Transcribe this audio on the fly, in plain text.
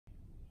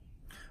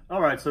All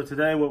right, so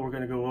today what we're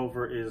going to go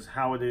over is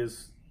how it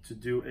is to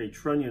do a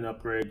trunnion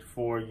upgrade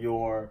for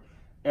your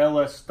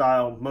LS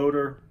style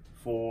motor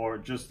for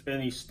just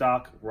any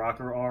stock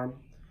rocker arm.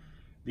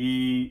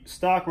 The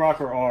stock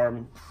rocker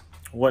arm,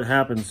 what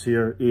happens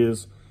here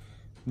is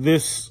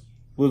this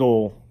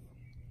little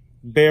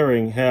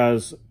bearing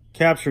has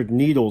captured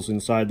needles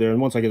inside there, and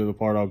once I get it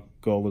apart I'll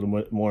go a little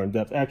bit more in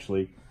depth.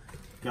 Actually,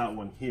 got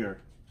one here.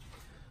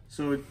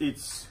 So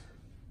it's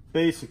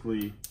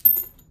basically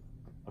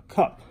a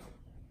cup.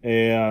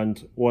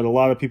 And what a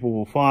lot of people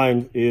will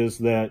find is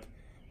that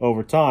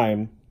over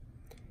time,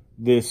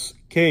 this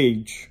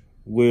cage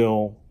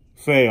will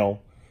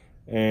fail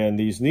and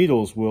these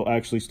needles will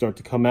actually start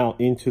to come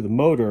out into the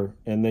motor,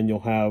 and then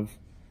you'll have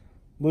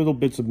little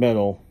bits of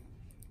metal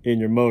in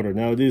your motor.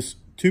 Now it is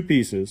two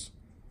pieces,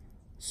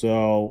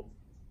 so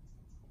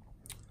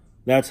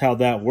that's how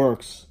that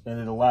works, and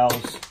it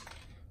allows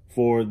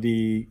for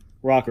the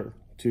rocker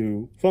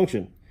to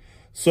function.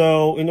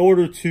 So in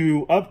order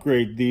to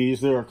upgrade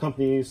these, there are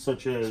companies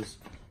such as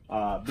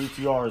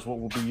BTR is what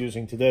we'll be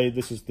using today.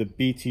 This is the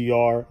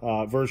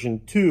BTR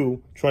version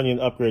 2 Trunnion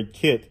upgrade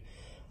kit.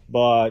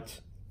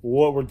 But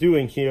what we're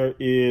doing here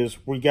is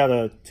we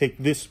gotta take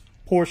this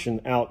portion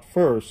out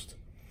first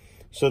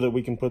so that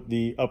we can put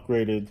the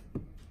upgraded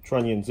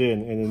trunnions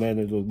in, and then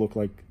it'll look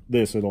like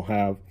this. It'll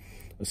have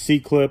a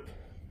C-clip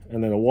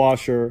and then a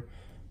washer,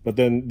 but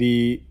then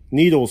the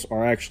needles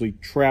are actually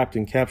trapped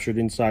and captured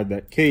inside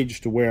that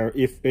cage to where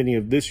if any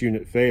of this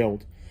unit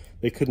failed,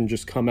 they couldn't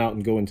just come out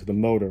and go into the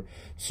motor.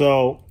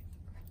 So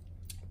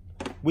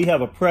we have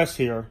a press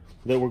here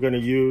that we're going to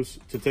use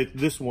to take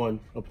this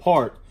one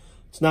apart.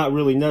 It's not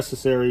really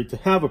necessary to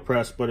have a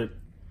press, but it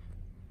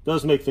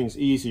does make things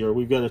easier.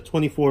 We've got a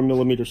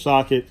 24mm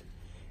socket,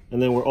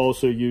 and then we're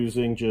also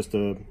using just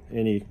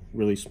any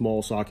really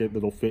small socket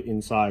that'll fit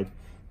inside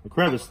the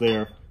crevice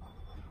there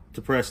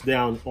to press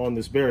down on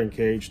this bearing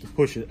cage to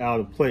push it out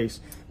of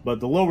place. But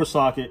the lower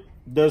socket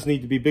does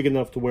need to be big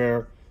enough to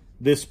where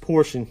this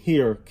portion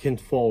here can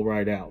fall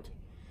right out.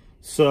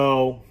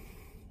 So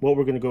what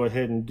we're going to go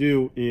ahead and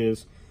do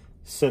is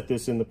set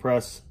this in the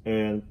press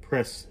and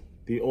press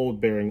the old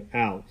bearing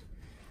out.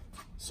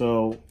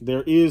 So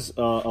there is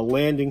a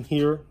landing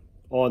here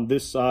on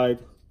this side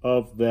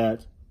of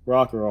that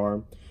rocker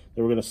arm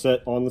that we're going to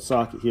set on the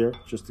socket here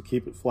just to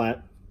keep it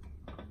flat.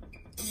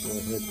 Go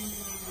ahead,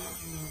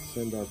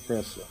 send our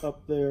press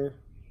up there,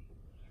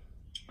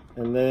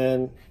 and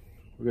then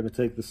we're going to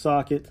take the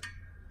socket,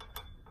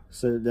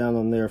 set it down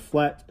on there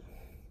flat,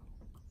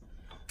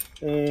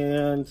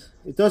 and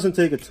it doesn't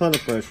take a ton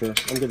of pressure.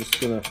 I'm just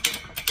going to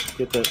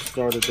get that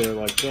started there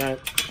like that,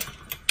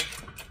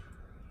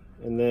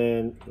 and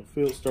then you'll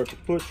feel it start to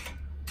push.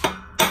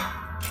 I'm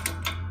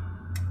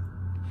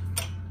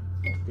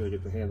going to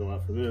get the handle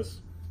out for this,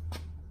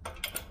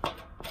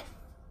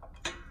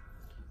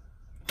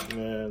 and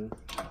then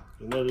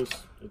you'll notice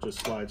it just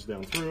slides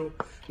down through.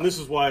 And this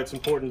is why it's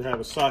important to have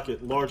a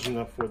socket large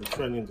enough for the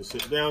trunnion to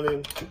sit down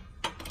in,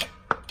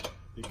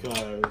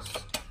 because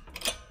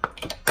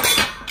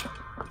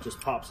it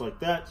just pops like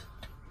that.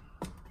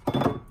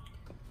 Go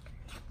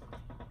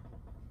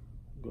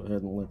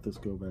ahead and let this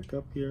go back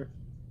up here.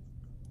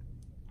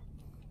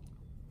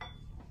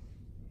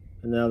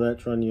 And now that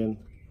trunnion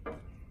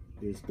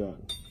is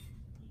done.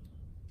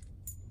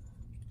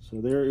 So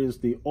there is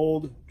the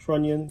old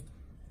trunnion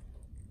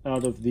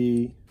out of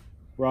the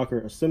rocker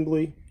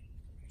assembly.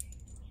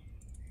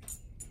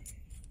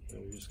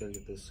 And we just gotta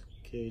get this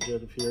cage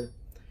out of here.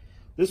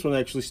 This one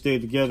actually stayed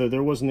together.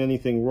 There wasn't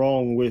anything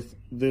wrong with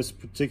this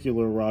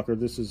particular rocker.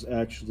 This is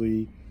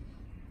actually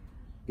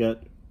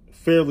got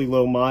fairly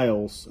low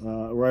miles,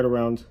 right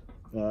around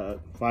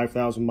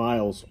 5,000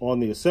 miles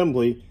on the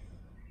assembly.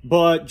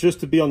 But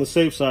just to be on the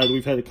safe side,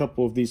 we've had a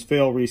couple of these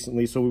fail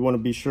recently, so we want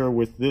to be sure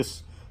with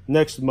this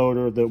next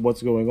motor that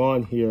what's going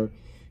on here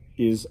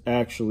is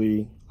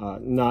actually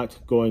not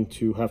going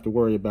to have to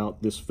worry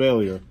about this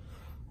failure.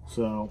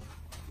 So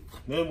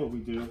then what we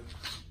do,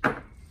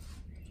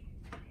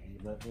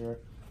 that there,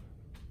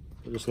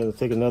 we're just going to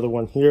take another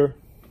one here.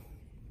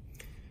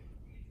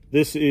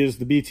 This is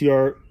the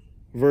BTR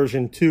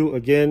version 2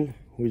 again.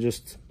 We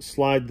just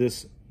slide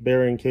this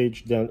bearing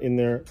cage down in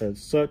there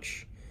as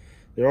such.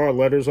 There are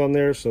letters on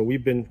there, so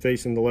we've been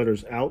facing the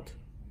letters out.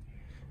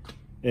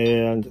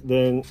 And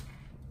then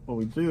what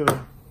we do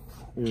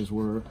is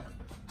we're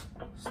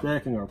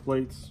stacking our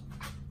plates.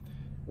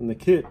 And the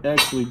kit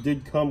actually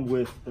did come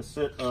with a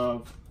set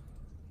of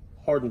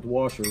hardened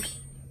washers.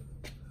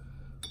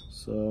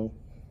 So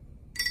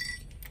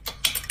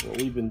what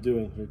we've been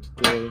doing here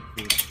today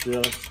is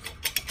just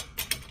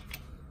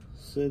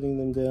setting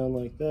them down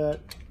like that.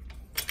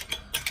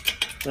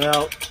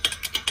 Now,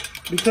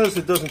 because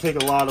it doesn't take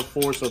a lot of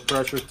force or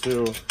pressure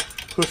to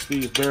push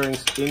these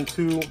bearings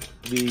into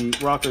the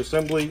rocker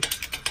assembly,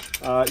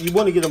 you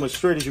want to get them as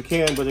straight as you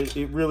can, but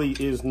it really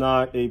is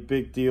not a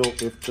big deal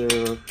if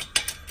they're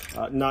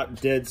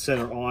not dead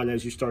center on.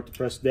 As you start to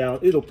press down,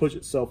 it'll push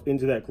itself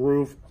into that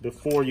groove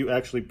before you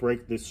actually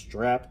break this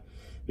strap,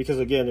 because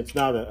again, it's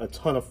not a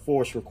ton of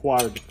force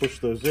required to push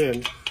those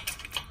in.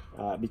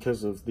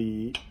 because of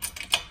the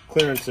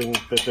clearancing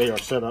that they are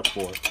set up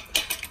for.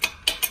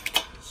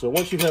 So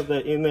once you have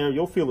that in there,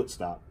 you'll feel it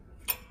stop.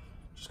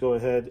 Just go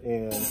ahead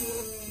and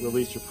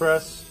release your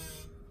press.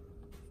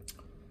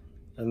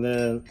 And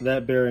then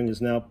that bearing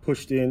is now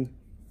pushed in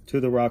to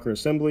the rocker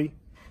assembly.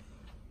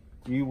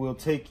 You will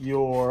take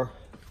your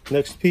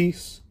next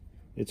piece,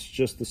 it's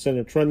just the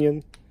center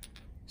trunnion,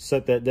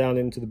 set that down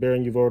into the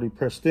bearing you've already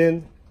pressed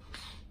in.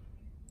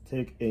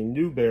 Take a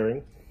new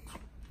bearing,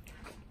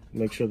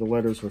 make sure the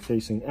letters are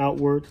facing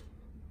outward,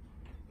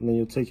 and then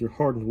you'll take your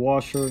hardened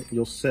washer,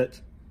 you'll set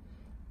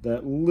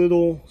that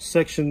little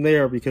section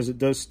there because it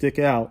does stick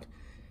out,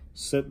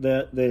 set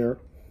that there,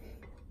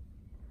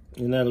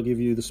 and that'll give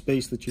you the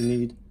space that you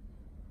need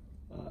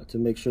to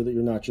make sure that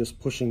you're not just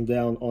pushing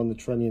down on the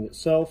trunnion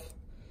itself.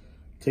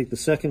 Take the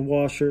second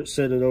washer,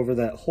 set it over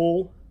that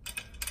hole,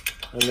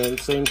 and then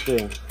same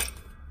thing.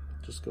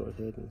 Just go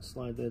ahead and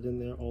slide that in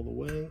there all the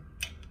way.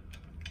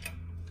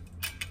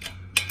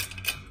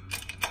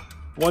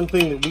 One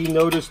thing that we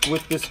noticed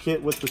with this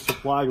kit, with the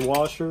supplied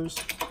washers,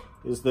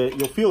 is that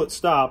you'll feel it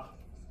stop,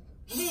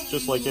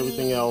 just like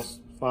everything else,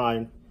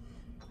 fine,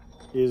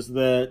 is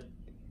that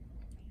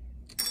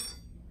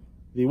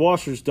the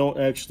washers don't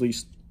actually,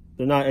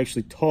 they're not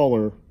actually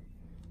taller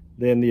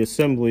than the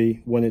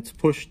assembly when it's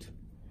pushed.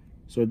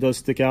 So it does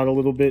stick out a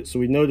little bit. So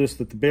we noticed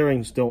that the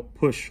bearings don't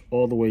push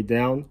all the way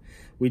down.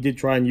 We did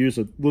try and use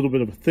a little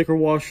bit of a thicker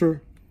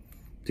washer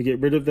to get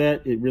rid of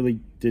that. It really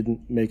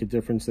didn't make a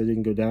difference. They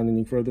didn't go down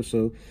any further.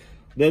 So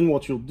then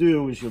what you'll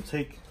do is you'll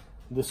take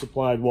the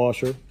supplied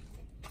washer,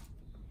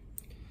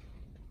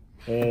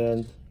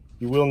 and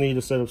you will need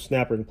a set of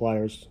snap ring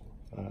pliers.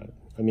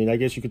 I mean, I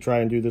guess you could try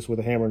and do this with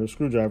a hammer and a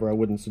screwdriver. I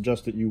wouldn't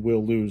suggest it. You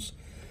will lose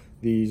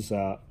these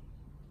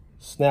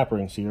snap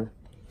rings here.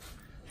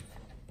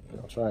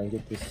 I'll try and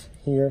get this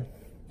here.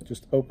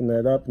 Just open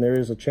that up, and there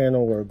is a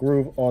channel or a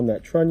groove on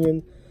that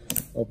trunnion.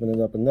 Open it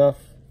up enough,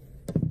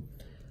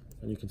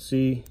 and you can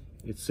see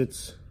it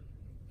sits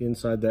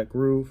inside that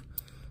groove.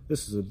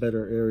 This is a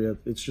better area.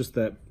 It's just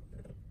that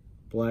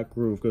black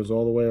groove goes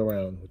all the way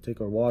around. We'll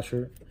take our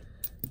washer,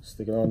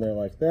 stick it on there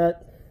like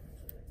that.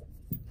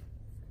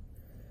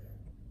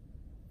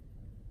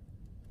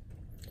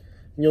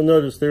 And you'll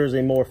notice there is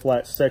a more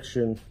flat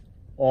section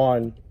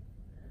on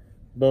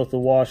both the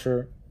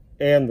washer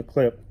and the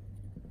clip.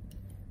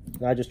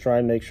 And I just try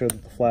and make sure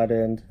that the flat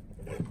end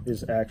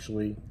is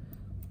actually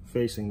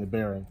facing the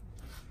bearing.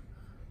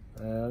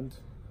 And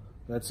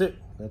that's it.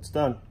 That's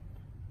done.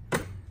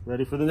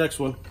 Ready for the next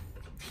one.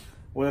 I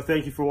want to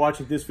thank you for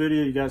watching this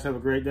video. You guys have a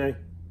great day.